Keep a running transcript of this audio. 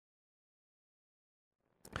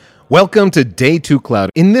Welcome to Day 2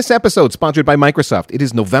 Cloud. In this episode, sponsored by Microsoft, it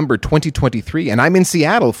is November 2023, and I'm in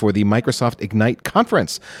Seattle for the Microsoft Ignite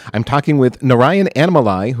conference. I'm talking with Narayan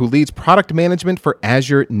Annamalai, who leads product management for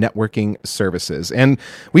Azure networking services. And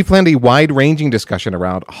we planned a wide-ranging discussion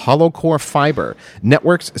around hollow core fiber,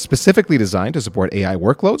 networks specifically designed to support AI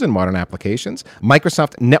workloads and modern applications,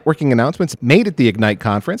 Microsoft networking announcements made at the Ignite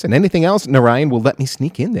conference, and anything else Narayan will let me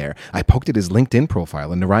sneak in there. I poked at his LinkedIn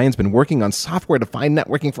profile, and Narayan's been working on software-defined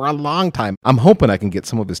networking for a long time. I'm hoping I can get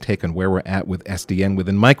some of his take on where we're at with SDN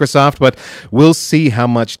within Microsoft, but we'll see how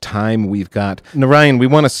much time we've got. Narayan, we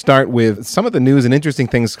want to start with some of the news and interesting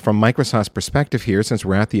things from Microsoft's perspective here since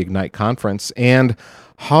we're at the Ignite conference, and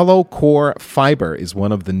hollow core fiber is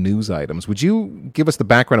one of the news items. Would you give us the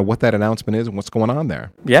background of what that announcement is and what's going on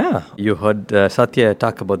there? Yeah, you heard Satya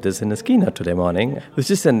talk about this in his keynote today morning.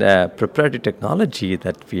 This is a proprietary technology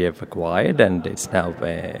that we have acquired, and it's now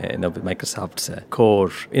Microsoft's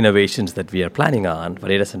core innovations that we are planning on for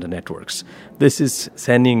data center networks. This is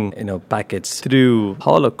sending packets through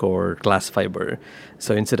hollow core glass fiber.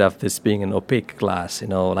 So instead of this being an opaque glass,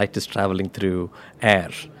 light is traveling through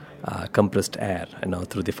air. Compressed air,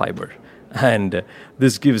 through the fiber, and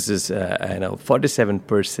this gives us,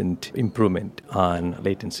 47% improvement on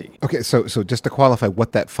latency. Okay, so just to qualify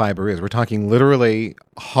what that fiber is, we're talking literally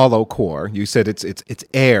hollow core. You said it's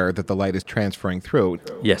air that the light is transferring through.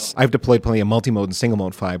 Yes, I've deployed plenty of multi-mode and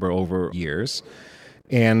single-mode fiber over years.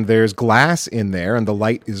 And there's glass in there, and the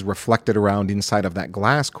light is reflected around inside of that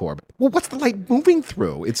glass core. Well, what's the light moving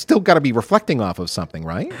through? It's still got to be reflecting off of something,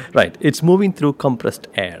 right? Right. It's moving through compressed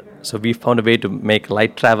air. So we found a way to make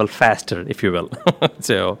light travel faster, if you will.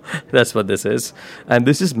 So that's what this is. And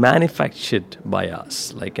this is manufactured by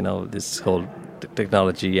us. This whole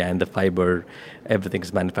technology and the fiber, everything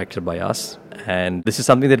is manufactured by us. And this is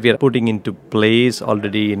something that we are putting into place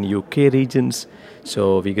already in UK regions.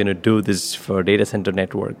 So we're going to do this for data center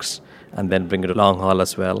networks and then bring it to long haul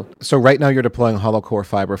as well. So right now you're deploying hollow core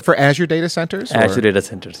fiber for Azure data centers? Azure data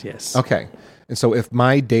centers, yes. Okay. And so if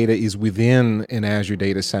my data is within an Azure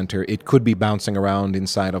data center, it could be bouncing around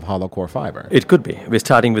inside of hollow core fiber? It could be. We're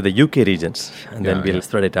starting with the UK regions, and then we'll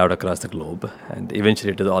spread it out across the globe, and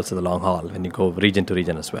eventually to also the long haul when you go region to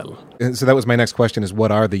region as well. And so that was my next question, is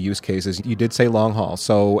what are the use cases? You did say long haul,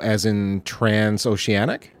 so as in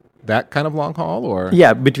transoceanic? That kind of long haul, or?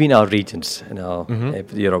 Yeah, between our regions,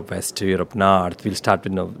 if Europe West to Europe North, we'll start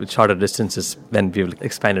with shorter distances, then we'll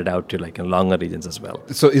expand it out to longer regions as well.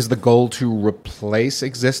 So is the goal to replace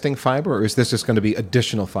existing fiber, or is this just going to be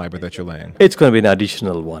additional fiber that you're laying? It's going to be an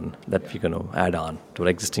additional one that we're going to add on to our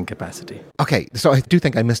existing capacity. Okay, so I do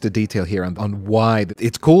think I missed a detail here on why.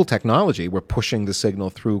 It's cool technology. We're pushing the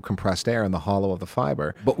signal through compressed air in the hollow of the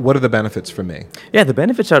fiber. But what are the benefits for me? Yeah, the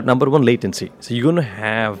benefits are, number one, latency. So you're going to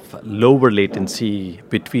have lower latency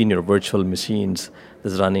between your virtual machines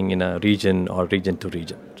that's running in a region or region to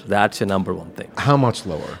region. So that's your number one thing. How much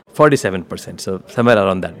lower? 47%, so somewhere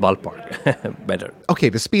around that ballpark. Better. Okay,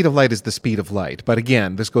 the speed of light is the speed of light. But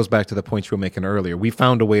again, this goes back to the point you were making earlier. We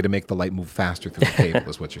found a way to make the light move faster through the cable,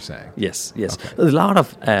 is what you're saying. Yes. Okay. There's a lot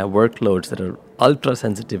of workloads that are ultra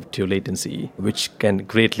sensitive to latency, which can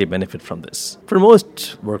greatly benefit from this. For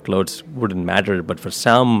most workloads, wouldn't matter, but for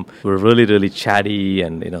some who are really, really chatty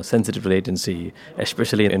and sensitive to latency,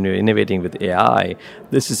 especially when you're innovating with AI,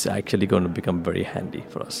 this is actually going to become very handy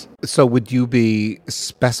for us. So would you be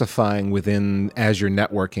specifying within Azure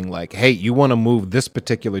networking, like, hey, you want to move this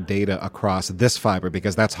particular data across this fiber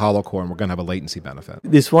because that's hollow core and we're going to have a latency benefit?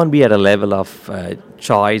 This won't be at a level of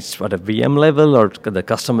choice at a VM level, or the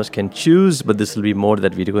customers can choose, but this will be more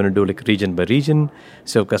that we're going to do region by region,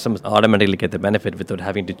 so customers automatically get the benefit without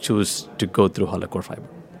having to choose to go through hollow core fiber.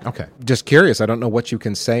 Okay. Just curious, I don't know what you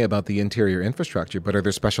can say about the interior infrastructure, but are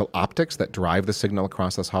there special optics that drive the signal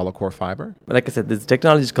across this hollow core fiber? Like I said, this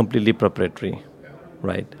technology is completely proprietary,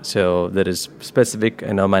 right? So there is specific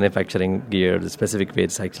manufacturing gear, the specific way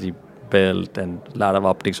it's actually built, and a lot of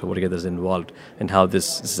optics over here that's involved in how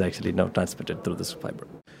this is actually now transmitted through this fiber.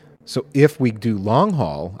 So if we do long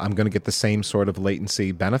haul, I'm going to get the same sort of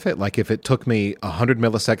latency benefit. Like if it took me 100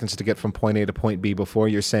 milliseconds to get from point A to point B before,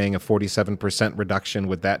 you're saying a 47% reduction,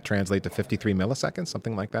 would that translate to 53 milliseconds,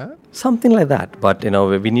 something like that? Something like that. But,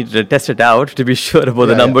 we need to test it out to be sure about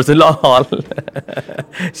the numbers in long haul.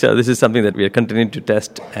 So this is something that we are continuing to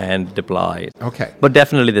test and deploy. Okay. But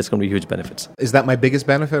definitely there's going to be huge benefits. Is that my biggest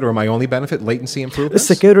benefit or my only benefit, latency improvements?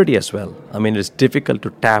 Security as well. It's difficult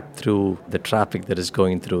to tap through the traffic that is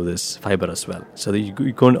going through this fiber as well. So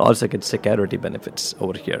you can also get security benefits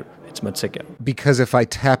over here. It's much secure. Because if I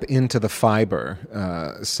tap into the fiber,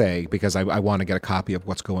 say, because I want to get a copy of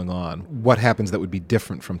what's going on, what happens that would be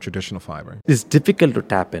different from traditional fiber? It's difficult to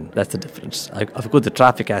tap in. That's the difference. Of course, the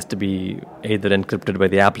traffic has to be either encrypted by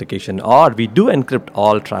the application, or we do encrypt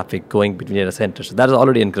all traffic going between data centers. So that is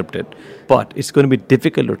already encrypted. But it's going to be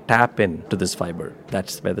difficult to tap in to this fiber.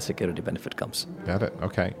 That's where the security benefit comes. Got it.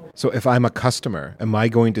 Okay. So if I'm a customer, am I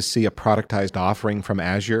going to see a productized offering from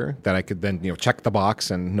Azure that I could then check the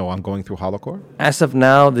box and know I'm going through HoloCore? As of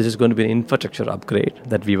now, this is going to be an infrastructure upgrade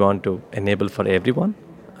that we want to enable for everyone,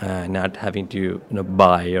 not having to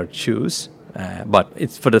buy or choose. But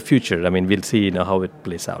it's for the future. I mean, we'll see how it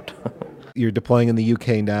plays out. You're deploying in the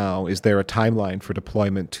UK now. Is there a timeline for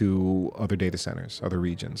deployment to other data centers, other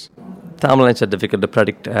regions? Timelines are difficult to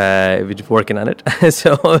predict. We're working on it.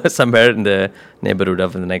 So somewhere in the neighborhood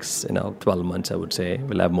of the next 12 months, I would say,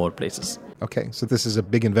 we'll have more places. Okay, so this is a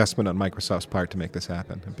big investment on Microsoft's part to make this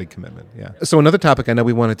happen, a big commitment, yeah. So another topic I know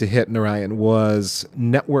we wanted to hit, Narayan, was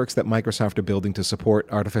networks that Microsoft are building to support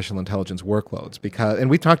artificial intelligence workloads. And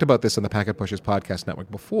we talked about this on the Packet Pushers podcast network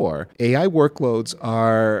before. AI workloads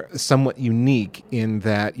are somewhat unique in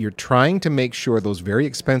that you're trying to make sure those very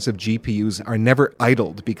expensive GPUs are never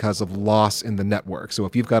idled because of loss in the network. So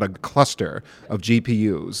if you've got a cluster of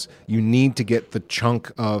GPUs, you need to get the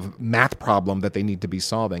chunk of math problem that they need to be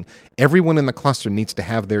solving. Everyone in the cluster needs to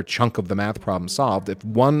have their chunk of the math problem solved. If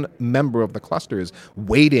one member of the cluster is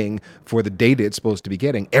waiting for the data it's supposed to be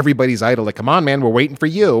getting, everybody's idle, like, come on, man, we're waiting for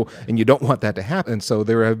you, and you don't want that to happen. And so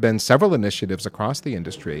there have been several initiatives across the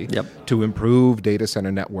industry to improve data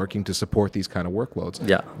center networking to support these kind of workloads.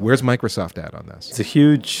 Yeah. Where's Microsoft at on this? It's a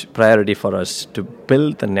huge priority for us to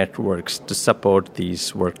build the networks to support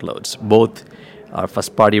these workloads, both our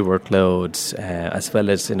first-party workloads as well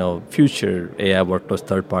as future AI workloads,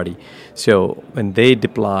 third-party. So when they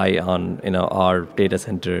deploy on our data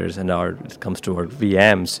centers and it comes to our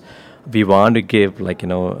VMs, we want to give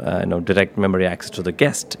direct memory access to the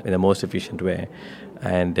guest in the most efficient way.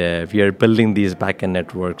 And we are building these backend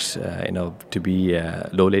networks to be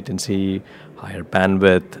low latency, higher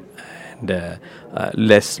bandwidth, and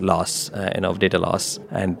less loss, data loss.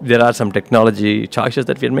 And there are some technology choices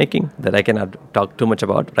that we're making that I cannot talk too much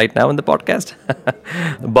about right now in the podcast.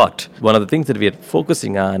 But one of the things that we are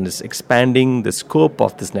focusing on is expanding the scope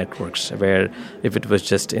of these networks, where if it was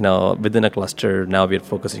just, within a cluster, now we're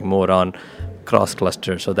focusing more on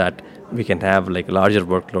cross-cluster so that we can have larger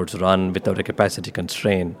workloads run without a capacity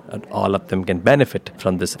constraint, and all of them can benefit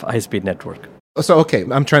from this high-speed network. So, okay,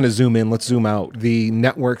 I'm trying to zoom in. Let's zoom out. The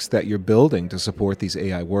networks that you're building to support these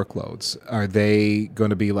AI workloads, are they going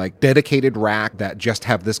to be dedicated rack that just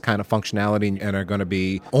have this kind of functionality and are going to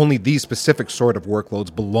be only these specific sort of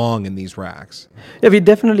workloads belong in these racks? Yeah, we're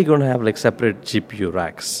definitely going to have separate GPU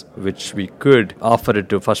racks, which we could offer it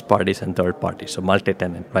to first parties and third parties, so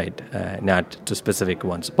multi-tenant, right? Not to specific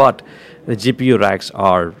ones. But the GPU racks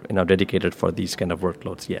are dedicated for these kind of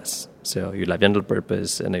workloads, yes. So you'll have general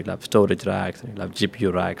purpose, and you'll have storage racks, and you'll have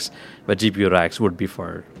GPU racks. But GPU racks would be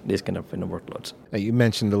for these kind of workloads. Now, you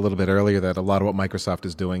mentioned a little bit earlier that a lot of what Microsoft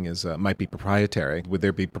is doing is might be proprietary. Would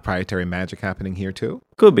there be proprietary magic happening here too?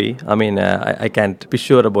 Could be. I mean, I can't be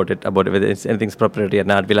sure about whether anything's proprietary or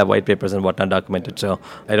not. We'll have white papers and whatnot documented. So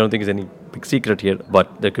I don't think there's any big secret here,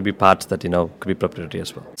 but there could be parts that could be proprietary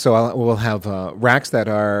as well. So we'll have racks that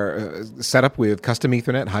are set up with custom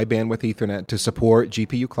Ethernet, high bandwidth Ethernet to support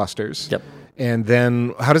GPU clusters. Yep. And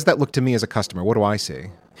then how does that look to me as a customer? What do I see?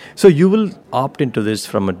 So you will opt into this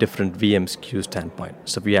from a different VM SKU standpoint.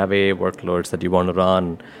 So if you have AI workloads that you want to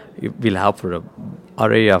run, we'll have for an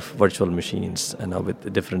array of virtual machines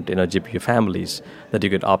with different GPU families that you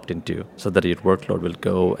could opt into so that your workload will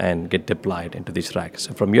go and get deployed into these racks.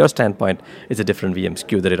 So from your standpoint, it's a different VM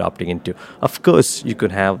SKU that you're opting into. Of course, you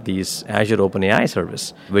could have these Azure OpenAI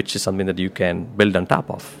service, which is something that you can build on top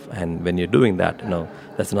of. And when you're doing that,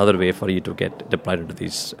 that's another way for you to get deployed into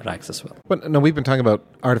these racks as well. But no, we've been talking about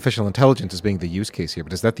artificial intelligence as being the use case here,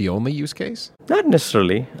 but is that the only use case? Not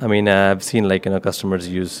necessarily. I mean, I've seen customers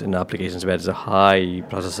use in applications where there's a high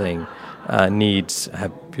processing needs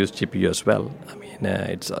have used GPU as well. I mean,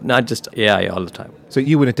 it's not just AI all the time. So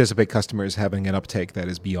you would anticipate customers having an uptake that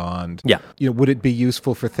is beyond. Yeah. Would it be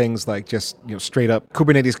useful for things like just straight up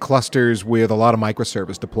Kubernetes clusters with a lot of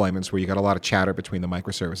microservice deployments where you got a lot of chatter between the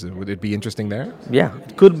microservices? Would it be interesting there? Yeah,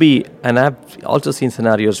 it could be. And I've also seen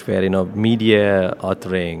scenarios where media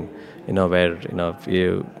authoring, where if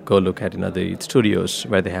you go look at the studios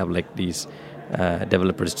where they have these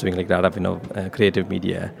developers doing a lot of creative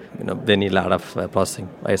media, they need a lot of processing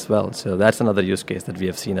as well. So that's another use case that we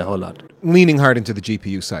have seen a whole lot. Leaning hard into the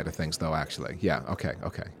GPU side of things, though. Actually, yeah, okay.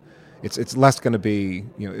 It's less going to be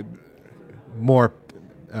more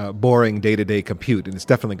boring day-to-day compute, and it's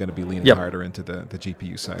definitely going to be leaning harder into the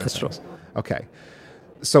GPU side That's of things. true. Okay.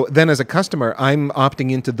 So then as a customer, I'm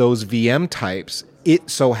opting into those VM types. It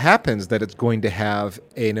so happens that it's going to have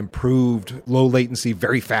an improved low latency,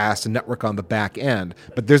 very fast network on the back end,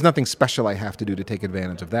 but there's nothing special I have to do to take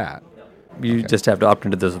advantage of that. You just have to opt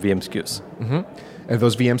into those VM SKUs. Are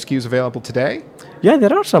those VM SKUs available today? Yeah,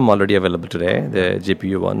 there are some already available today. The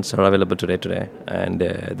GPU ones are available today, and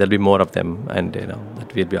there'll be more of them, and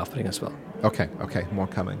that we'll be offering as well. Okay, more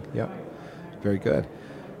coming. Yep, very good.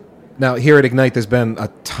 Now, here at Ignite, there's been a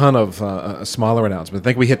ton of smaller announcements. I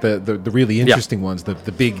think we hit the really interesting ones, the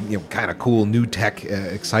big, kind of cool, new tech,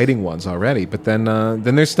 exciting ones already. But then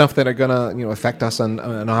there's stuff that are going to affect us on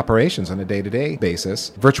operations on a day-to-day basis.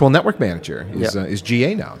 Virtual Network Manager is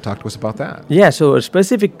GA now. Talk to us about that. Yeah, so a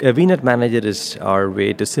specific VNet Manager is our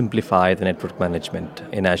way to simplify the network management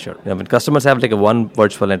in Azure. When customers have like a one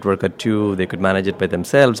virtual network or two, they could manage it by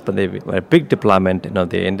themselves, but they were a big deployment.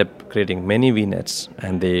 They end up creating many VNets,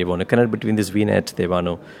 and they want to connect between these VNets. They want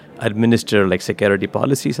to administer like security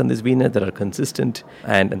policies on this VNet that are consistent,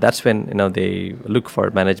 and that's when they look for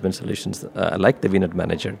management solutions like the VNet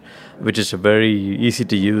Manager, which is a very easy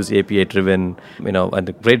to use, API driven, and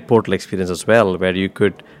a great portal experience as well, where you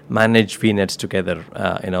could manage VNets together,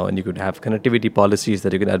 and you could have connectivity policies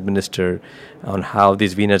that you can administer on how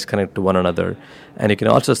these VNets connect to one another, and you can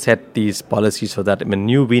also set these policies so that when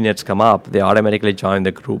new VNets come up, they automatically join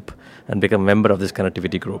the group and become a member of this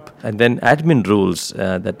connectivity group. And then admin rules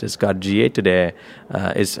that is got GA today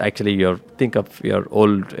is actually think of your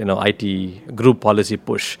old IT group policy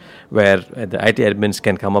push, where the IT admins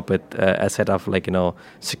can come up with a set of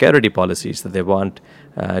security policies that they want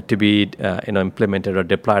to be implemented or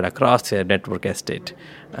deployed across their network estate.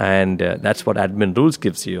 And that's what admin rules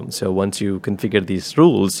gives you. So once you configure these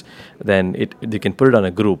rules, then you can put it on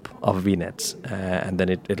a group of VNets, and then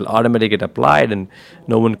it'll automatically get applied, and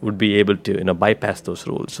no one would be able to bypass those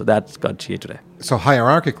rules. So that's got GA today. So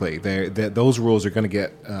hierarchically, those rules are going to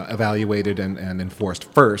get evaluated and enforced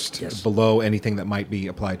first, below anything that might be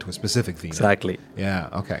applied to a specific VNet. Exactly. Yeah,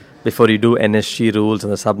 okay. Before you do NSG rules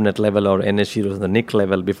on the subnet level or NSG rules on the NIC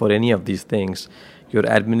level, before any of these things, your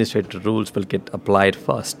administrator rules will get applied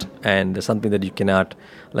first, and something that you cannot,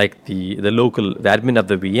 like the admin of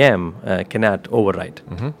the VM cannot override.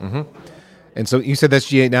 And so you said that's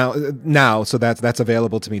GA now, so that's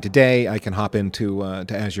available to me today. I can hop into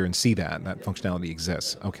to Azure and see that functionality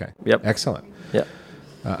exists. Okay. Yep. Excellent. Yeah.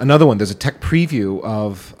 Another one, there's a tech preview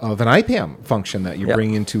of an IPAM function that you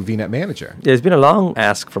bring into VNet Manager. There's been a long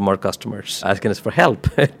ask from our customers asking us for help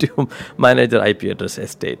to manage their IP address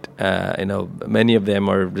estate. Many of them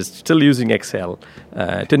are just still using Excel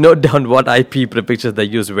to note down what IP prefixes they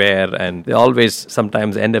use where, and they always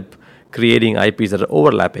sometimes end up creating IPs that are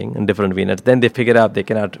overlapping in different VNets. Then they figure out they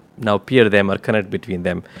cannot now peer them or connect between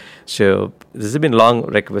them. So this has been long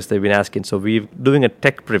requests they've been asking. So we're doing a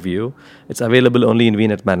tech preview. It's available only in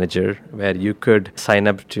VNet Manager, where you could sign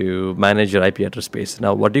up to manage your IP address space.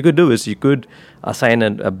 Now, what you could do is you could assign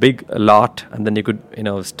a big lot, and then you could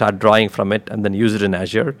start drawing from it and then use it in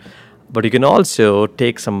Azure. But you can also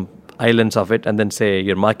take some islands of it and then say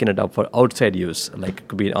you're marking it up for outside use, like it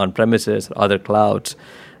could be on premises or other clouds.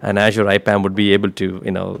 And Azure IPAM would be able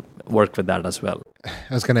to, work with that as well.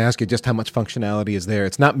 I was going to ask you just how much functionality is there.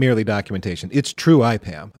 It's not merely documentation. It's true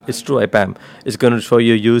IPAM. It's true IPAM. It's going to show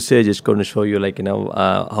you usage. It's going to show you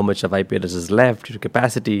how much of IP address is left, your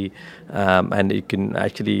capacity, and you can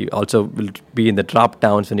actually also will be in the drop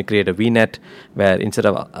downs when you create a VNet, where instead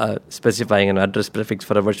of specifying an address prefix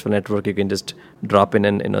for a virtual network, you can just drop in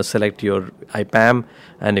and select your IPAM,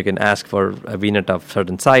 and you can ask for a VNet of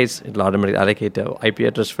certain size. It'll automatically allocate the IP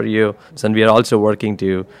address for you. So we are also working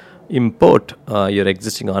to import your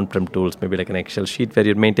existing on-prem tools, maybe like an Excel sheet where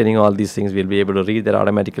you're maintaining all these things. We'll be able to read that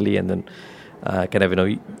automatically and then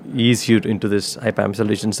ease you into this IPAM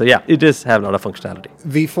solution. So yeah, it does have a lot of functionality.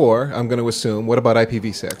 V4, I'm going to assume. What about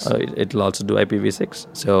IPv6? It'll also do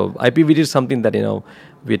IPv6. So IPv6 is something that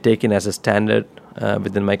we're taking as a standard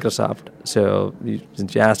within Microsoft. So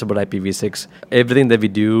since you asked about IPv6, everything that we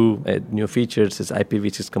do, new features, is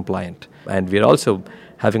IPv6 compliant. And we're also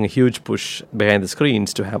having a huge push behind the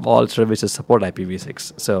screens to have all services support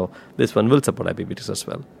IPv6. So this one will support IPv6 as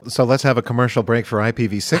well. So let's have a commercial break for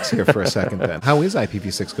IPv6 here for a second then. How is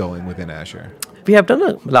IPv6 going within Azure? We have done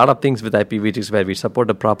a lot of things with IPv6 where we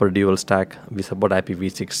support a proper dual stack. We support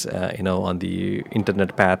IPv6, on the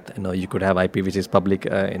internet path. You could have IPv6 public,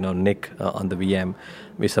 NIC on the VM.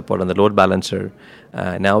 We support on the load balancer.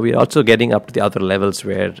 Now we're also getting up to the other levels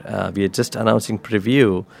where we are just announcing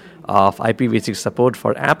preview of IPv6 support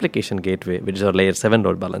for application gateway, which is our layer 7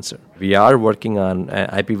 load balancer. We are working on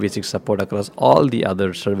IPv6 support across all the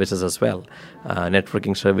other services as well,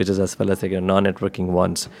 networking services as well as non-networking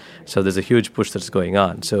ones. So there's a huge push that's going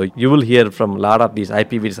on. So you will hear from a lot of these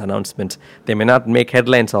IPv6 announcements. They may not make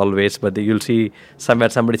headlines always, but you'll see somewhere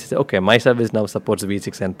somebody says, okay, my service now supports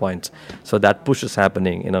V6 endpoints. So that push is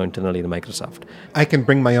happening, internally in Microsoft. I can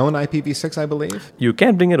bring my own IPv6, I believe? You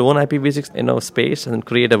can bring your own IPv6 space and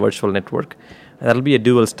create a virtual network. That'll be a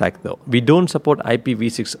dual stack though. We don't support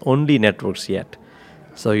IPv6 only networks yet.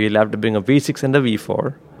 So you'll have to bring a V6 and a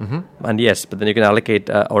V4. Mm-hmm. And yes, but then you can allocate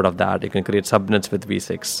out of that. You can create subnets with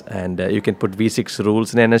V6. And you can put V6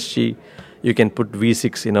 rules in NSG. You can put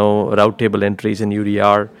V6, route table entries in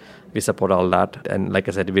UDR. We support all that. And like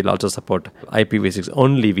I said, we'll also support IPv6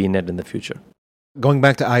 only VNet in the future. Going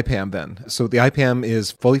back to IPAM then. So the IPAM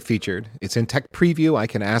is fully featured. It's in tech preview. I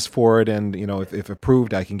can ask for it, and if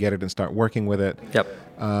approved, I can get it and start working with it. Yep.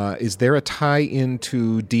 Is there a tie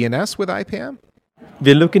into DNS with IPAM?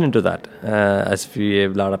 We're looking into that, as a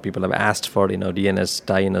lot of people have asked for DNS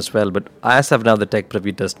tie-in as well. But as of now, the tech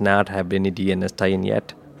preview does not have any DNS tie-in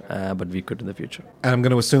yet, but we could in the future. And I'm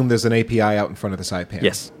going to assume there's an API out in front of this IPAM.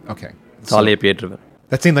 Yes. Okay. It's all API driven.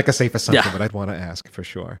 That seemed like a safe assumption, Yeah. but I'd want to ask for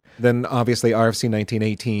sure. Then obviously RFC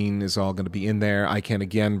 1918 is all going to be in there. I can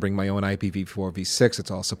again bring my own IPv4 v6.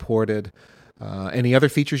 It's all supported. Any other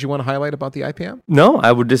features you want to highlight about the IPAM? No,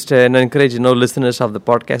 I would just encourage listeners of the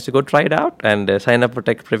podcast to go try it out and sign up for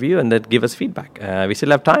tech preview and then give us feedback. We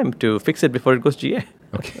still have time to fix it before it goes GA.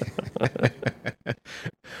 Okay.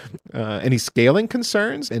 Any scaling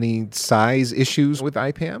concerns? Any size issues with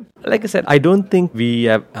IPAM? Like I said, I don't think we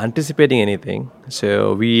are anticipating anything.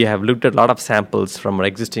 So we have looked at a lot of samples from our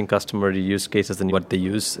existing customer use cases and what they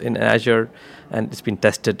use in Azure, and it's been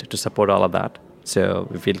tested to support all of that. So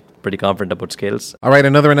we feel pretty confident about scales. All right,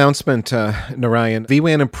 another announcement, Narayan.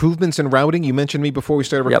 vWAN improvements in routing. You mentioned me before we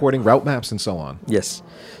started recording, route maps and so on. Yes.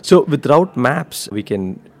 So with route maps, we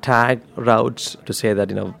can tag routes to say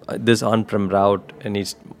that, this on-prem route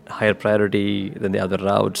needs higher priority than the other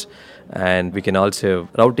routes. And we can also,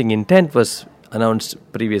 routing intent was announced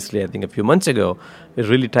previously, I think a few months ago. It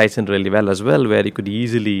really ties in really well as well, where you could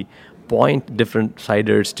easily point different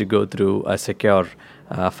siders to go through a secure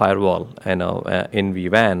firewall, in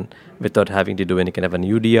vWAN without having to do any kind of an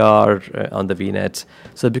UDR on the VNets.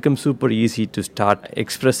 So it becomes super easy to start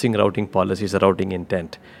expressing routing policies or routing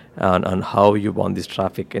intent on how you want this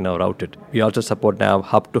traffic routed. We also support now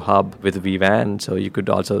hub to hub with vWAN, so you could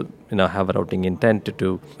also have a routing intent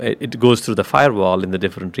it goes through the firewall in the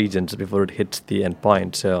different regions before it hits the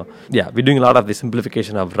endpoint. So yeah, we're doing a lot of the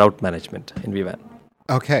simplification of route management in vWAN.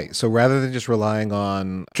 Okay, so rather than just relying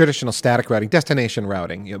on traditional static routing, destination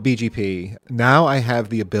routing, BGP, now I have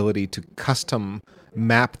the ability to custom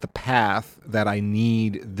map the path that I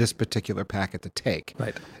need this particular packet to take.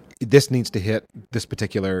 Right. This needs to hit this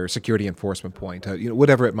particular security enforcement point,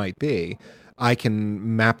 whatever it might be. I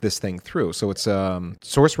can map this thing through. So it's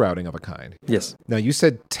source routing of a kind. Yes. Now, you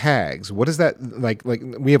said tags. What is that like? Like,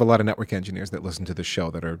 we have a lot of network engineers that listen to the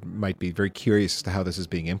show that might be very curious as to how this is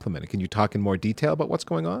being implemented. Can you talk in more detail about what's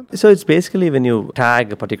going on? So it's basically when you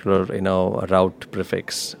tag a particular, route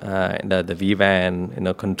prefix, the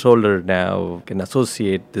vWAN, controller now can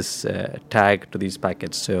associate this tag to these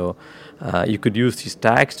packets. So you could use these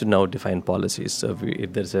tags to now define policies. So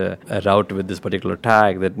if there's a route with this particular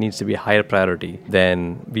tag that needs to be higher priority,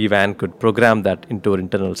 then vWAN could program that into our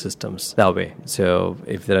internal systems that way. So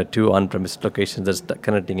if there are two on-premise locations that's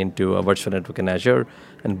connecting into a virtual network in Azure,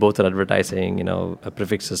 and both are advertising,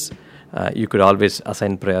 prefixes, you could always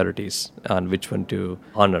assign priorities on which one to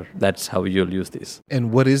honor. That's how you'll use these.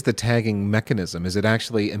 And what is the tagging mechanism? Is it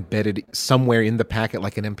actually embedded somewhere in the packet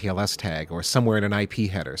like an MPLS tag or somewhere in an IP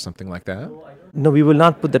header, something like that? No, we will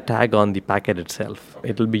not put the tag on the packet itself.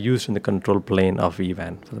 It will be used in the control plane of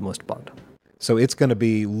vWAN for the most part. So it's going to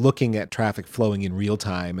be looking at traffic flowing in real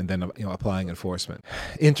time and then applying enforcement.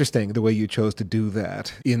 Interesting the way you chose to do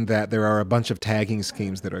that, in that there are a bunch of tagging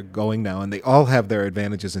schemes that are going now, and they all have their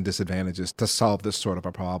advantages and disadvantages to solve this sort of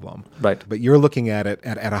a problem. Right. But you're looking at it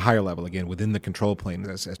at a higher level, again, within the control plane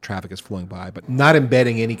as traffic is flowing by, but not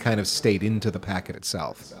embedding any kind of state into the packet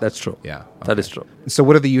itself. That's true. Yeah. Okay. That is true. So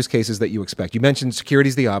what are the use cases that you expect? You mentioned security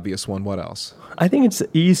is the obvious one. What else? I think it's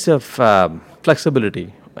ease of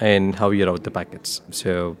flexibility in how you route the packets.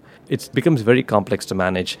 So it becomes very complex to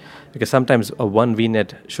manage because sometimes one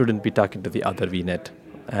VNet shouldn't be talking to the other VNet.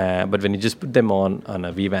 But when you just put them on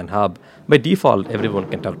a vWAN hub, by default, everyone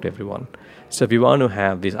can talk to everyone. So if you want to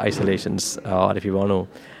have these isolations, or if you want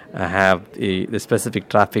to have the specific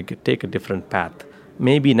traffic take a different path,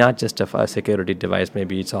 maybe not just a security device,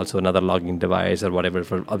 maybe it's also another logging device or whatever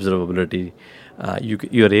for observability.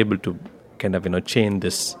 You're able to kind of chain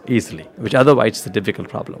this easily, which otherwise is a difficult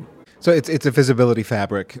problem. So it's a visibility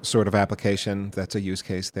fabric sort of application. That's a use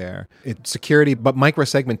case there. It's security, but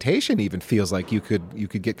microsegmentation even feels like you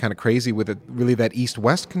could get kind of crazy with it. Really, that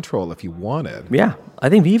east-west control if you wanted. Yeah, I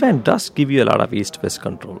think vWAN does give you a lot of east-west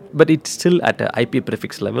control, but it's still at an IP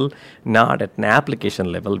prefix level, not at an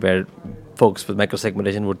application level where folks with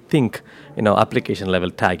microsegmentation would think, application level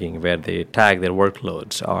tagging, where they tag their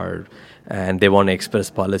workloads and they want to express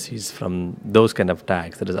policies from those kind of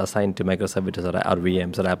tags that is assigned to microservices or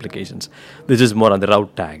VMs or applications. This is more on the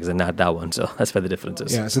route tags and not that one. So that's where the difference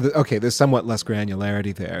is. Yeah. So there's somewhat less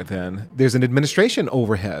granularity there. Then there's an administration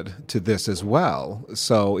overhead to this as well.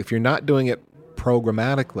 So if you're not doing it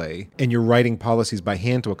programmatically and you're writing policies by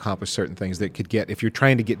hand to accomplish certain things that could get, if you're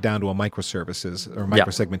trying to get down to a microservices or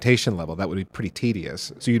microsegmentation level, that would be pretty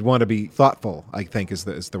tedious. So you'd want to be thoughtful, I think is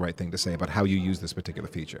the right thing to say about how you use this particular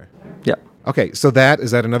feature. Yeah. Okay, so is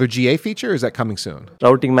that another GA feature or is that coming soon?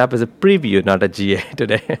 Routing map is a preview, not a GA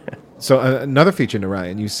today. So another feature,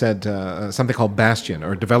 Narayan, you said something called Bastion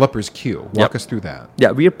or Developers Queue. Walk us through that. Yeah,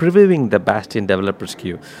 we are previewing the Bastion Developers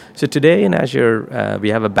Queue. So today in Azure, we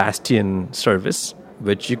have a Bastion service,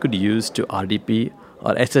 which you could use to RDP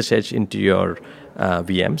or SSH into your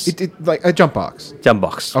VMs. Like a jump box. Jump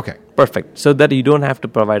box. Okay. Perfect. So that you don't have to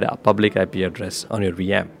provide a public IP address on your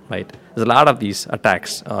VM, right? There's a lot of these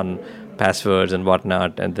attacks on passwords and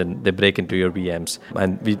whatnot, and then they break into your VMs.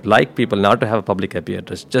 And we like people not to have a public IP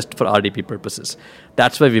address just for RDP purposes.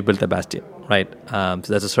 That's why we built a Bastion, right? So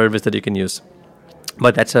that's a service that you can use.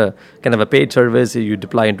 But that's a kind of a paid service. You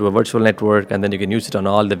deploy into a virtual network, and then you can use it on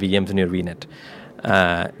all the VMs in your VNet.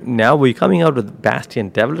 Now we're coming out with Bastion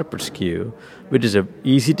Developers Queue, which is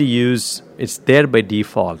easy to use. It's there by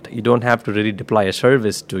default. You don't have to really deploy a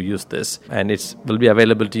service to use this, and it will be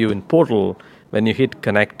available to you in Portal. When you hit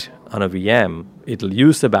connect on a VM, it'll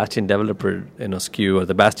use the Bastion developer queue or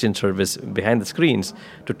the Bastion service behind the screens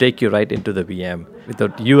to take you right into the VM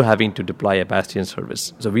without you having to deploy a Bastion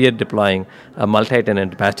service. So we are deploying a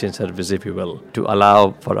multi-tenant Bastion service, if you will, to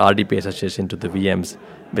allow for RDP SSH into the VMs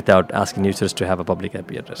without asking users to have a public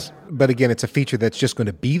IP address. But again, it's a feature that's just going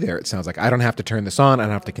to be there, it sounds like. I don't have to turn this on. I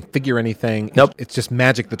don't have to configure anything. Nope. It's just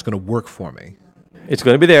magic that's going to work for me. It's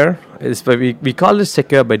going to be there. We call this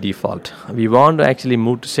secure by default. We want to actually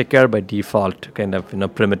move to secure by default kind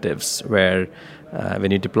of primitives where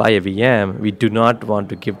when you deploy a VM, we do not want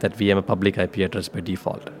to give that VM a public IP address by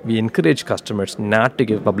default. We encourage customers not to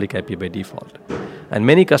give public IP by default. And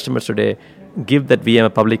many customers today give that VM a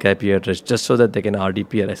public IP address just so that they can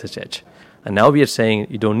RDP or SSH. And now we are saying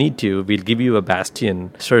you don't need to. We'll give you a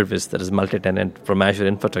Bastion service that is multi-tenant from Azure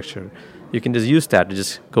infrastructure. You can just use that to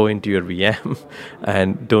just go into your VM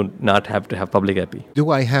and not have to have public IP. Do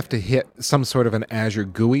I have to hit some sort of an Azure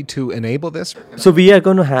GUI to enable this? So we are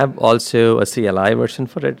going to have also a CLI version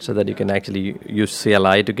for it so that you can actually use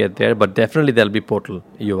CLI to get there. But definitely there'll be Portal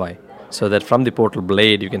UI. So that from the Portal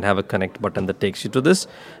Blade, you can have a connect button that takes you to this.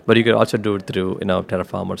 But you can also do it through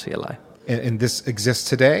Terraform or CLI. And this exists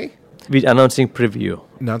today? We're announcing preview.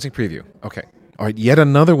 Announcing preview. Okay. All right, yet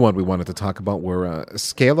another one we wanted to talk about were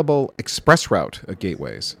scalable express route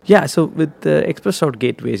gateways. Yeah, so with the express route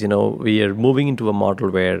gateways, we are moving into a model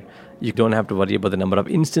where you don't have to worry about the number of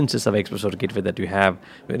instances of express route gateway that you have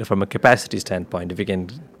from a capacity standpoint. If you can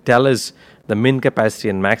tell us the min capacity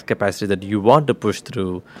and max capacity that you want to push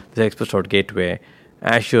through the express route gateway,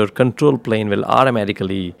 Azure control plane will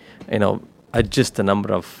automatically, adjust the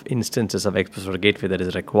number of instances of express route gateway that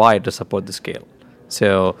is required to support the scale.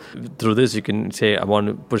 So through this, you can say, I want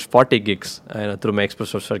to push 40 gigs through my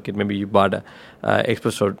express route circuit. Maybe you bought a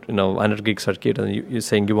express route, 100 gig circuit, and you're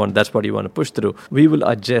saying that's what you want to push through. We will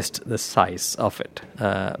adjust the size of it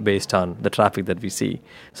based on the traffic that we see.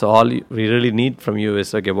 So all we really need from you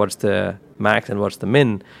is, okay, what's the max and what's the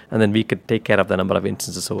min? And then we could take care of the number of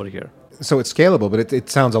instances over here. So it's scalable, but it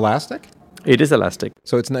sounds elastic? It is elastic.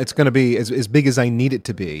 So it's going to be as big as I need it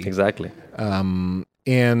to be. Exactly.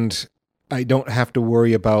 And I don't have to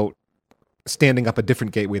worry about standing up a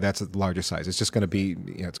different gateway that's at the larger size. It's just going to be,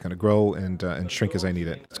 it's going to grow and shrink as I need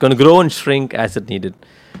it. It's going to grow and shrink as it needed.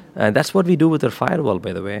 And that's what we do with our firewall,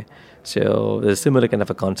 by the way. So there's a similar kind of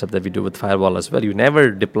a concept that we do with firewall as well. You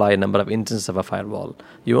never deploy a number of instances of a firewall.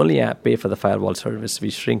 You only pay for the firewall service.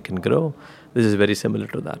 We shrink and grow. This is very similar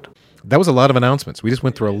to that. That was a lot of announcements. We just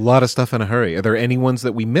went through a lot of stuff in a hurry. Are there any ones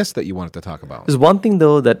that we missed that you wanted to talk about? There's one thing,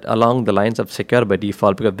 though, that along the lines of secure by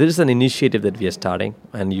default, because this is an initiative that we are starting,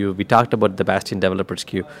 and we talked about the Bastion Developers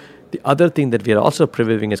Queue. The other thing that we are also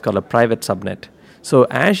previewing is called a private subnet. So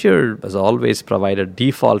Azure has always provided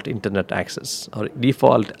default internet access or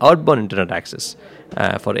default outbound internet access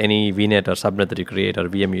for any VNet or subnet that you create or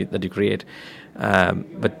VM that you create.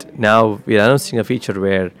 But now we're announcing a feature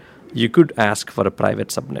where you could ask for a private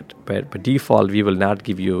subnet, but by default, we will not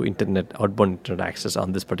give you outbound internet access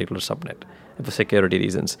on this particular subnet for security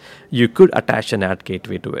reasons. You could attach a NAT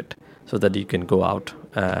gateway to it so that you can go out,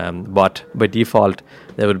 but by default,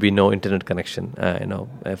 there will be no internet connection,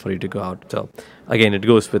 for you to go out. So again, it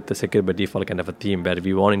goes with the secure by default kind of a theme where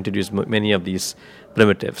we want to introduce many of these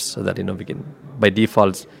primitives so that we can by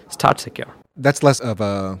default start secure. That's less of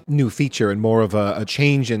a new feature and more of a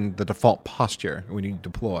change in the default posture when you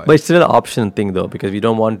deploy. But it's still an option thing, though, because we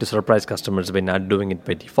don't want to surprise customers by not doing it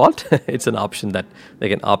by default. It's an option that they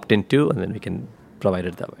can opt into, and then we can provide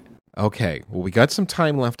it that way. Okay. Well, we got some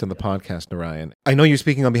time left in the podcast, Narayan. I know you're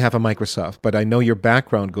speaking on behalf of Microsoft, but I know your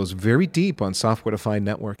background goes very deep on software-defined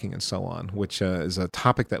networking and so on, which is a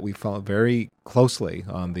topic that we follow very closely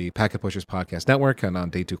on the Packet Pushers Podcast Network and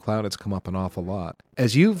on D2 It's come up an awful lot.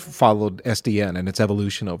 As you've followed SDN and its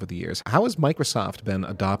evolution over the years, how has Microsoft been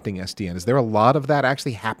adopting SDN? Is there a lot of that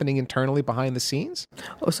actually happening internally behind the scenes?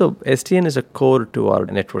 So SDN is a core to our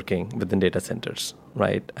networking within data centers,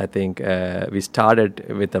 right? I think we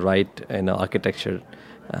started with the right architecture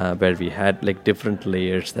where we had like different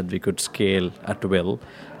layers that we could scale at will.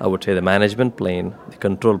 I would say the management plane, the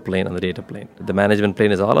control plane, and the data plane. The management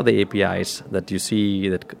plane is all of the APIs that you see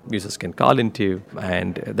that users can call into,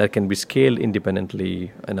 and that can be scaled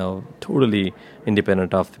independently, totally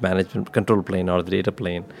independent of the management control plane or the data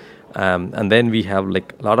plane. And then we have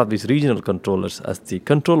like a lot of these regional controllers as the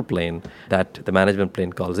control plane that the management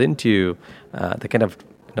plane calls into. They kind of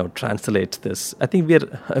translates this. I think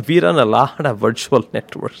we run a lot of virtual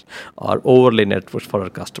networks or overlay networks for our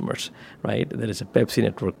customers, right? There is a Pepsi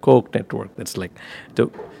network, Coke network. That's like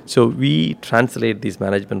so we translate these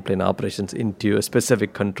management plane operations into a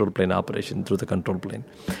specific control plane operation through the control plane,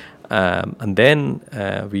 and then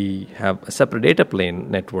we have a separate data plane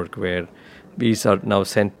network where these are now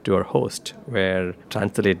sent to our host, where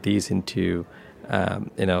translate these into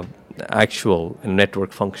actual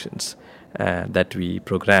network functions that we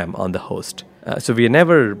program on the host. So we are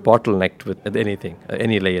never bottlenecked with anything,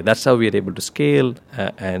 any layer. That's how we are able to scale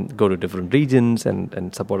and go to different regions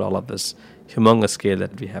and support all of this humongous scale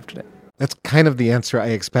that we have today. That's kind of the answer I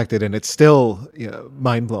expected, and it's still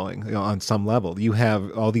mind-blowing on some level. You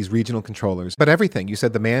have all these regional controllers, but everything, you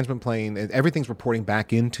said the management plane, everything's reporting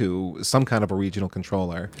back into some kind of a regional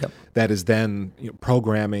controller that is then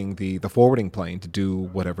programming the forwarding plane to do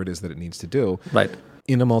whatever it is that it needs to do. Right.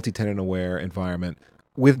 In a multi-tenant aware environment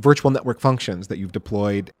with virtual network functions that you've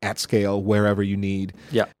deployed at scale wherever you need.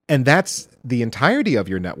 Yeah. And that's the entirety of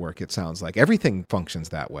your network, it sounds like. Everything functions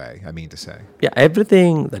that way, I mean to say. Yeah,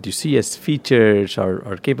 everything that you see as features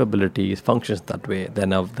or capabilities functions that way. Then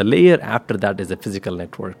the layer after that is a physical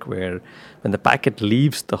network where when the packet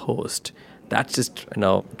leaves the host, that's just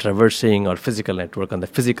traversing our physical network on the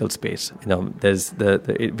physical space. There's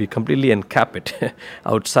we completely encap it.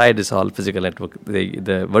 Outside is all physical network.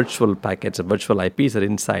 The virtual packets, the virtual IPs are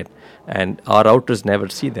inside, and our routers never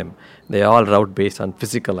see them. They all route based on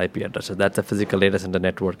physical IP addresses. That's a physical data center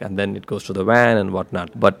network, and then it goes to the WAN and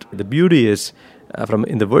whatnot. But the beauty is,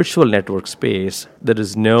 in the virtual network space, there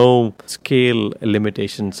is no scale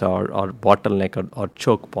limitations or bottleneck or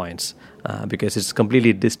choke points because it's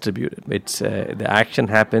completely distributed. It's the action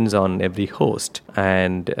happens on every host,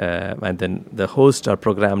 and then the hosts are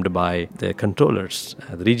programmed by the controllers,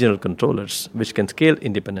 the regional controllers, which can scale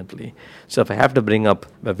independently. So if I have to bring up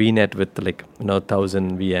a VNet with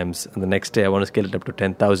 1,000 VMs, and the next day I want to scale it up to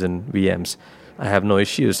 10,000 VMs, I have no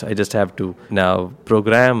issues. I just have to now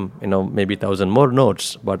program, maybe 1,000 more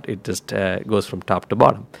nodes, but it just goes from top to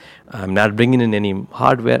bottom. I'm not bringing in any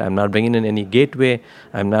hardware. I'm not bringing in any gateway.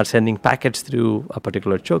 I'm not sending packets through a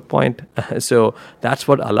particular choke point. So that's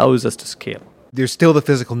what allows us to scale. There's still the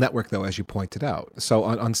physical network, though, as you pointed out. So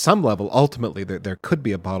on some level, ultimately, there could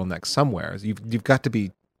be a bottleneck somewhere. You've got to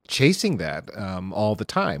be chasing that all the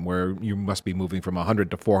time, where you must be moving from 100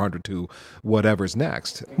 to 400 to whatever's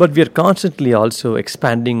next. But we are constantly also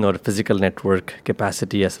expanding our physical network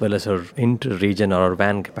capacity as well as our inter-region or our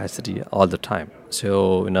WAN capacity all the time.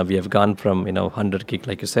 So, we have gone from, 100 gig,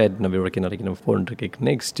 like you said, we're working on 400 gig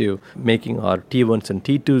next to making our T1s and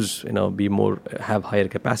T2s, have higher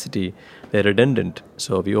capacity. They're redundant.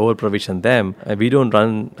 So we over-provision them. We don't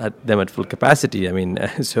run them at full capacity.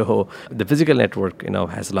 So the physical network,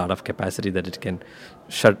 has a lot of capacity that it can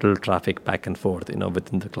shuttle traffic back and forth,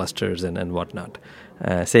 within the clusters and whatnot.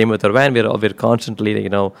 Same with our WAN. We're constantly,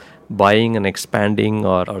 buying and expanding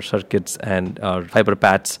our circuits and our fiber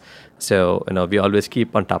paths So, we always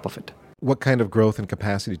keep on top of it. What kind of growth and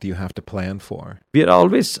capacity do you have to plan for? We are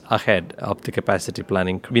always ahead of the capacity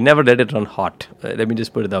planning. We never let it run hot. Let me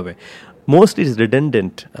just put it that way. Mostly it's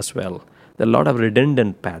redundant as well. There are a lot of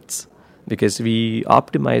redundant paths because we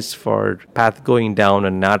optimize for path going down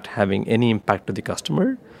and not having any impact to the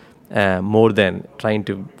customer more than trying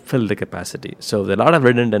to fill the capacity. So there are a lot of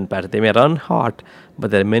redundant paths. They may run hot,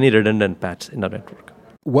 but there are many redundant paths in our network.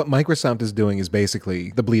 What Microsoft is doing is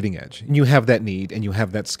basically the bleeding edge. You have that need and you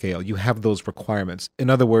have that scale. You have those requirements.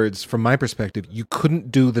 In other words, from my perspective, you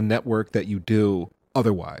couldn't do the network that you do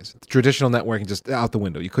otherwise. Traditional networking just out the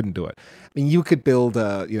window. You couldn't do it. I mean, you could build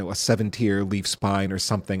a 7-tier leaf spine or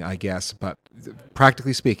something, I guess, but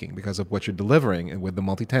practically speaking, because of what you're delivering and with the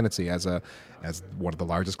multi-tenancy as one of the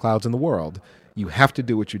largest clouds in the world, you have to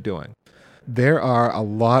do what you're doing. There are a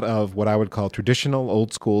lot of what I would call traditional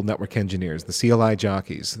old-school network engineers, the CLI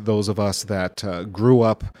jockeys, those of us that grew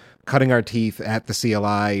up cutting our teeth at the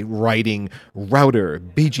CLI, writing router,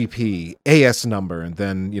 BGP, AS number, and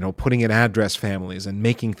then, putting in address families and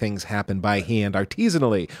making things happen by hand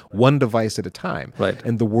artisanally, one device at a time. Right.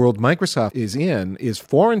 And the world Microsoft is in is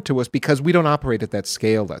foreign to us because we don't operate at that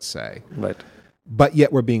scale, let's say. Right. But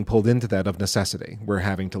yet we're being pulled into that of necessity. We're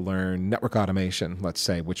having to learn network automation, let's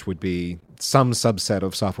say, which would be some subset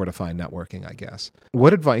of software-defined networking, I guess.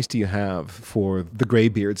 What advice do you have for the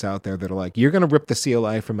graybeards out there that are like, you're going to rip the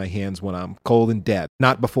CLI from my hands when I'm cold and dead,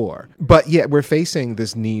 not before. But yet we're facing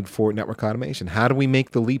this need for network automation. How do we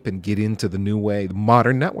make the leap and get into the new way,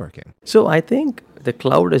 modern networking? So I think the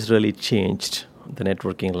cloud has really changed the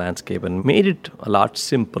networking landscape and made it a lot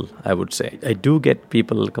simple, I would say. I do get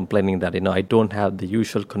people complaining that, I don't have the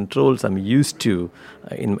usual controls I'm used to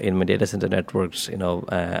in my data center networks,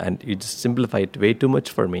 and you just simplify it way too much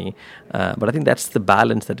for me. But I think that's the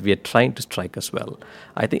balance that we are trying to strike as well.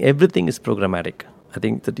 I think everything is programmatic. I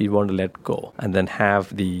think that you want to let go and then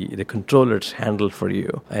have the controllers handle for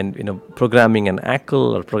you. And, programming an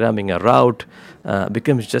ACL or programming a route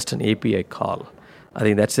becomes just an API call. I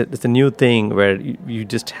think that's it. It's a new thing where you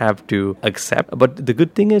just have to accept. But the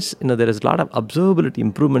good thing is, there is a lot of observability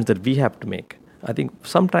improvements that we have to make. I think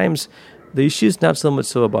sometimes the issue is not so much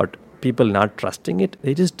so about people not trusting it.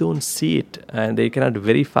 They just don't see it and they cannot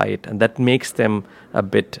verify it. And that makes them a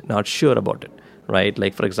bit not sure about it, right?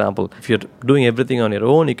 Like, for example, if you're doing everything on your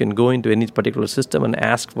own, you can go into any particular system and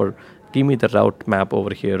ask for, give me the route map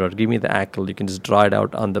over here or give me the ACL. You can just draw it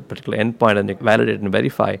out on the particular endpoint and validate and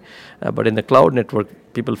verify. But in the cloud network,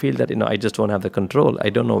 people feel that, I just don't have the control. I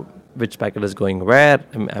don't know which packet is going where.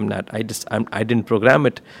 I didn't program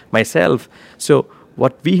it myself. So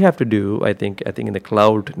what we have to do, I think in the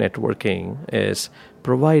cloud networking is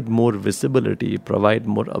provide more visibility, provide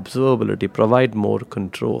more observability, provide more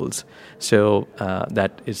controls. So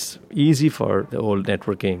that is easy for the old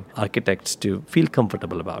networking architects to feel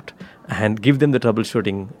comfortable about and give them the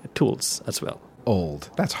troubleshooting tools as well. Old.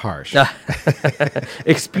 That's harsh.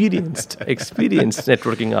 Experienced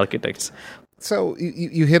networking architects. So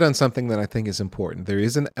you hit on something that I think is important. There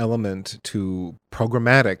is an element to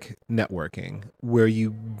programmatic networking where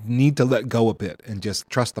you need to let go a bit and just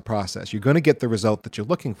trust the process. You're going to get the result that you're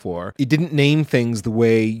looking for. You didn't name things the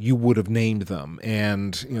way you would have named them.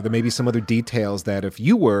 And there may be some other details that if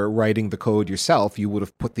you were writing the code yourself, you would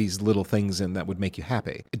have put these little things in that would make you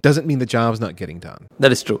happy. It doesn't mean the job's not getting done.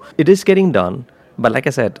 That is true. It is getting done. But like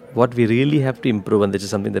I said, what we really have to improve, and this is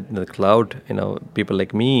something that in the cloud, people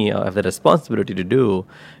like me have the responsibility to do,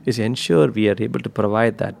 is ensure we are able to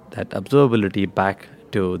provide that observability back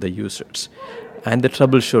to the users. And the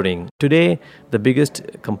troubleshooting. Today, the biggest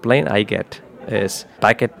complaint I get is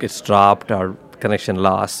packet gets dropped or connection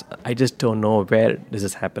loss. I just don't know where this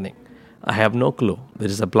is happening. I have no clue. There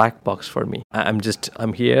is a black box for me. I'm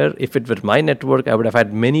here. If it were my network, I would have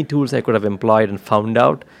had many tools I could have employed and found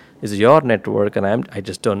out. Is your network, and I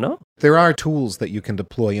just don't know. There are tools that you can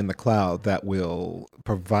deploy in the cloud that will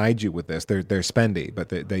provide you with this. They're spendy, but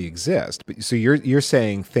they exist. So you're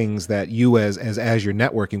saying things that you as Azure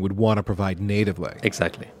networking would want to provide natively.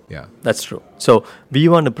 Exactly. Yeah, that's true. So we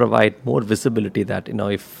want to provide more visibility that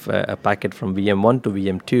if a packet from VM1 to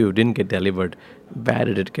VM2 didn't get delivered, where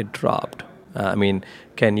did it get dropped?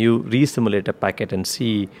 Can you re-simulate a packet and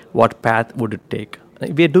see what path would it take?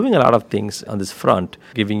 We are doing a lot of things on this front,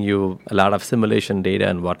 giving you a lot of simulation data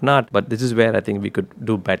and whatnot, but this is where I think we could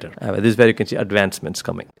do better. This is where you can see advancements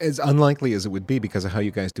coming. As unlikely as it would be because of how you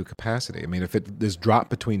guys do capacity. If it is dropped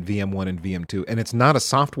between VM1 and VM2, and it's not a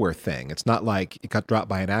software thing, it's not like it got dropped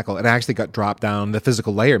by an ACL, it actually got dropped down the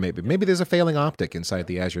physical layer maybe. Maybe there's a failing optic inside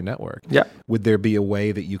the Azure network. Yeah. Would there be a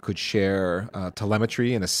way that you could share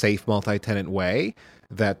telemetry in a safe multi-tenant way?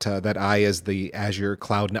 that I, as the Azure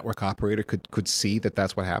cloud network operator, could see that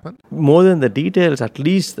that's what happened? More than the details, at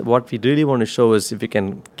least what we really want to show is if you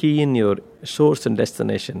can key in your source and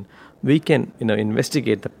destination, we can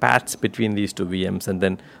investigate the paths between these two VMs, and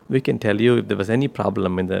then we can tell you if there was any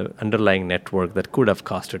problem in the underlying network that could have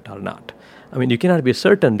caused it or not. I mean, you cannot be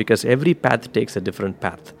certain because every path takes a different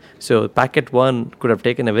path. So packet 1 could have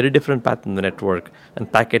taken a very different path in the network,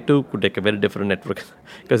 and packet 2 could take a very different network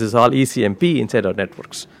because it's all ECMP inside our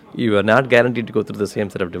networks. You are not guaranteed to go through the same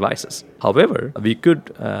set of devices. However, we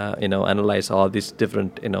could analyze all these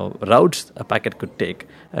different routes a packet could take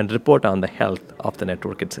and report on the health of the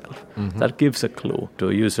network itself. Mm-hmm. That gives a clue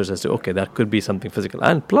to users as to, okay, that could be something physical.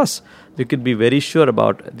 And plus, we could be very sure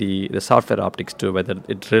about the software optics too, whether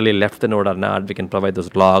it really left the node or not. We can provide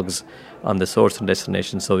those logs on the source and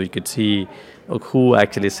destination so we could see who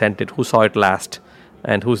actually sent it, who saw it last,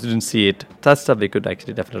 and who didn't see it. That stuff we could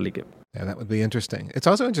actually definitely give. Yeah, that would be interesting. It's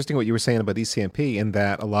also interesting what you were saying about ECMP, in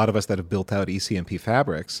that a lot of us that have built out ECMP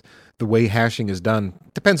fabrics, the way hashing is done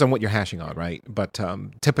depends on what you're hashing on, right? But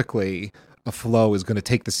typically, a flow is going to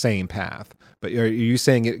take the same path. But are you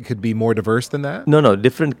saying it could be more diverse than that? No.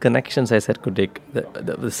 Different connections, I said, could take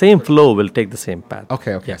the same flow will take the same path.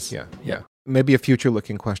 Okay. Yes. Yeah. Maybe a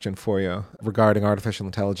future-looking question for you regarding artificial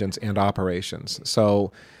intelligence and operations.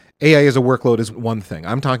 So AI as a workload is one thing.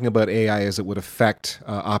 I'm talking about AI as it would affect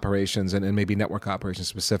operations and maybe network operations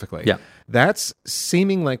specifically. Yeah. That's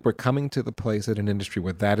seeming like we're coming to the place in an industry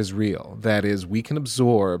where that is real. That is, we can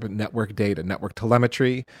absorb network data, network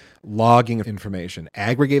telemetry, logging of information,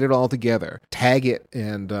 aggregate it all together, tag it,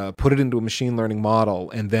 and put it into a machine learning model,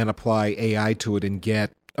 and then apply AI to it and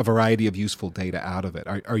get a variety of useful data out of it.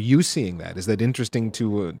 Are you seeing that? Is that interesting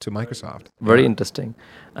to Microsoft? Very interesting.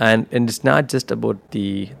 And it's not just about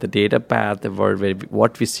the data path,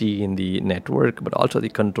 what we see in the network, but also the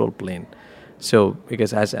control plane. So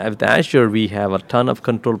because with Azure, we have a ton of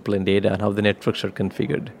control plane data on how the networks are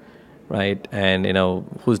configured, right? And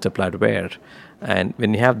who's deployed where. And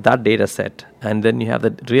when you have that data set, and then you have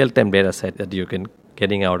the real-time data set that you can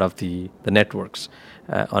getting out of the networks,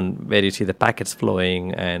 on where you see the packets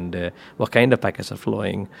flowing and what kind of packets are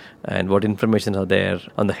flowing and what information are there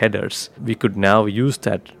on the headers. We could now use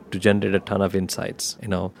that to generate a ton of insights,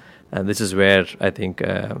 and this is where I think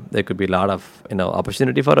there could be a lot of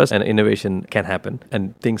opportunity for us, and innovation can happen.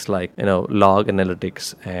 And things like log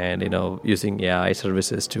analytics and using AI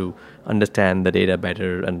services to understand the data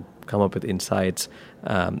better and come up with insights.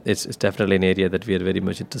 It's definitely an area that we are very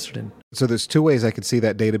much interested in. So there's two ways I could see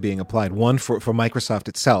that data being applied. One, for Microsoft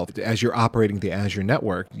itself. As you're operating the Azure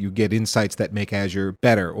network, you get insights that make Azure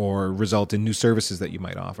better or result in new services that you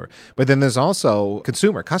might offer. But then there's also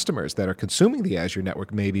customers that are consuming the Azure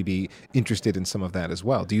network maybe be interested in some of that as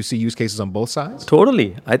well. Do you see use cases on both sides?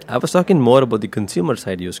 Totally. I was talking more about the consumer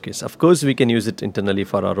side use case. Of course, we can use it internally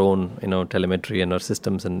for our own telemetry and our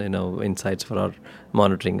systems and insights for our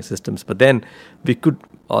monitoring systems. But then we could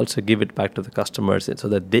also give it back to the customers so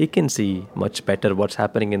that they can see much better what's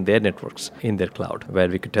happening in their networks, in their cloud, where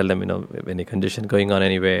we could tell them, any condition going on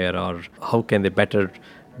anywhere, or how can they better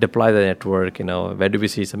deploy the network, where do we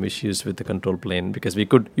see some issues with the control plane, because we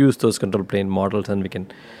could use those control plane models and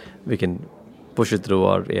we can push it through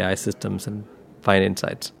our AI systems and find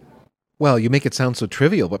insights. Well, you make it sound so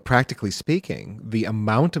trivial, but practically speaking, the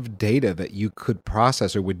amount of data that you could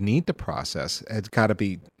process or would need to process has got to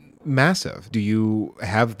be massive. Do you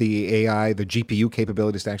have the AI, the GPU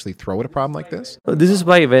capabilities to actually throw at a problem like this? This is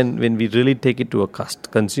why when we really take it to a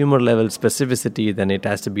consumer level specificity, then it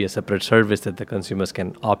has to be a separate service that the consumers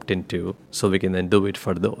can opt into, so we can then do it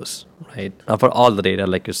for those, right? For all the data,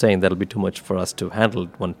 like you're saying, that'll be too much for us to handle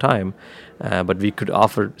at one time, but we could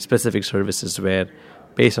offer specific services where,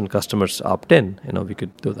 based on customers opt-in, we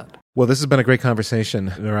could do that. Well, this has been a great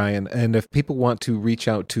conversation, Narayan. And if people want to reach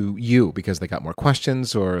out to you because they got more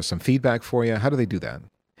questions or some feedback for you, how do they do that?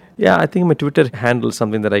 Yeah, I think my Twitter handle is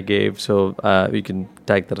something that I gave, so you can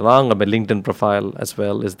tag that along. Or my LinkedIn profile as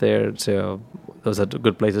well is there. So those are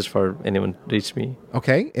good places for anyone to reach me.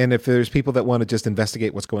 Okay. And if there's people that want to just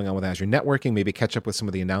investigate what's going on with Azure networking, maybe catch up with some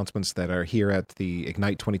of the announcements that are here at the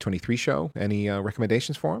Ignite 2023 show, any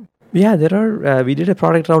recommendations for them? Yeah, there are. We did a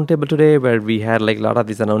product roundtable today where we had a lot of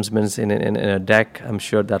these announcements in a deck. I'm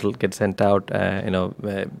sure that'll get sent out.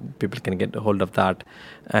 People can get a hold of that,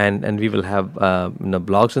 and we will have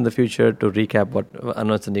blogs in the future to recap what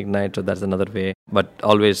announced in Ignite. So that's another way. But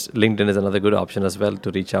always LinkedIn is another good option as well to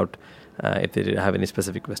reach out if they have any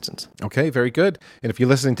specific questions. Okay, very good. And if you're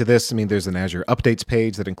listening to this, there's an Azure updates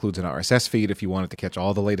page that includes an RSS feed if you wanted to catch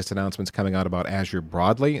all the latest announcements coming out about Azure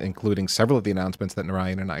broadly, including several of the announcements that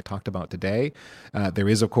Narayan and I talked about today. There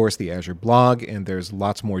is, of course, the Azure blog, and there's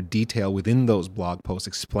lots more detail within those blog posts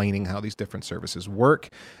explaining how these different services work,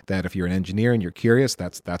 that if you're an engineer and you're curious,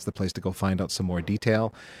 that's the place to go find out some more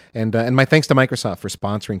detail. And my thanks to Microsoft for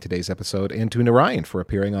sponsoring today's episode, and to Narayan for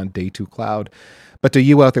appearing on Day 2 Cloud. But to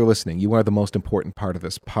you out there listening, you are the most important part of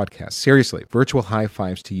this podcast. Seriously, virtual high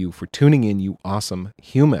fives to you for tuning in, you awesome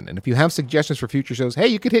human. And if you have suggestions for future shows, hey,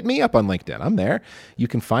 you could hit me up on LinkedIn. I'm there. You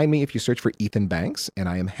can find me if you search for Ethan Banks, and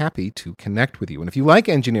I am happy to connect with you. And if you like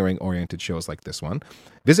engineering-oriented shows like this one,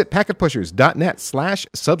 visit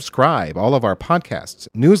packetpushers.net/subscribe. All of our podcasts,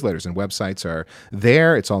 newsletters, and websites are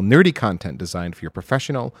there. It's all nerdy content designed for your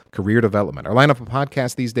professional career development. Our lineup of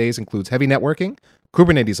podcasts these days includes Heavy Networking,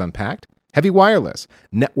 Kubernetes Unpacked, Heavy Wireless,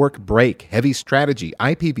 Network Break, Heavy Strategy,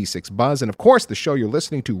 IPv6 Buzz, and of course, the show you're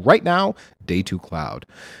listening to right now, Day 2 Cloud.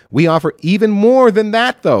 We offer even more than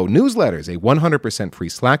that, though. Newsletters, a 100% free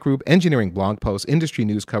Slack group, engineering blog posts, industry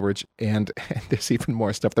news coverage, and there's even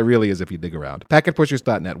more stuff. There really is if you dig around.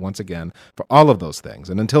 Packetpushers.net, once again, for all of those things.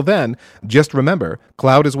 And until then, just remember,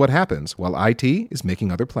 cloud is what happens while IT is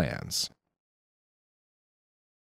making other plans.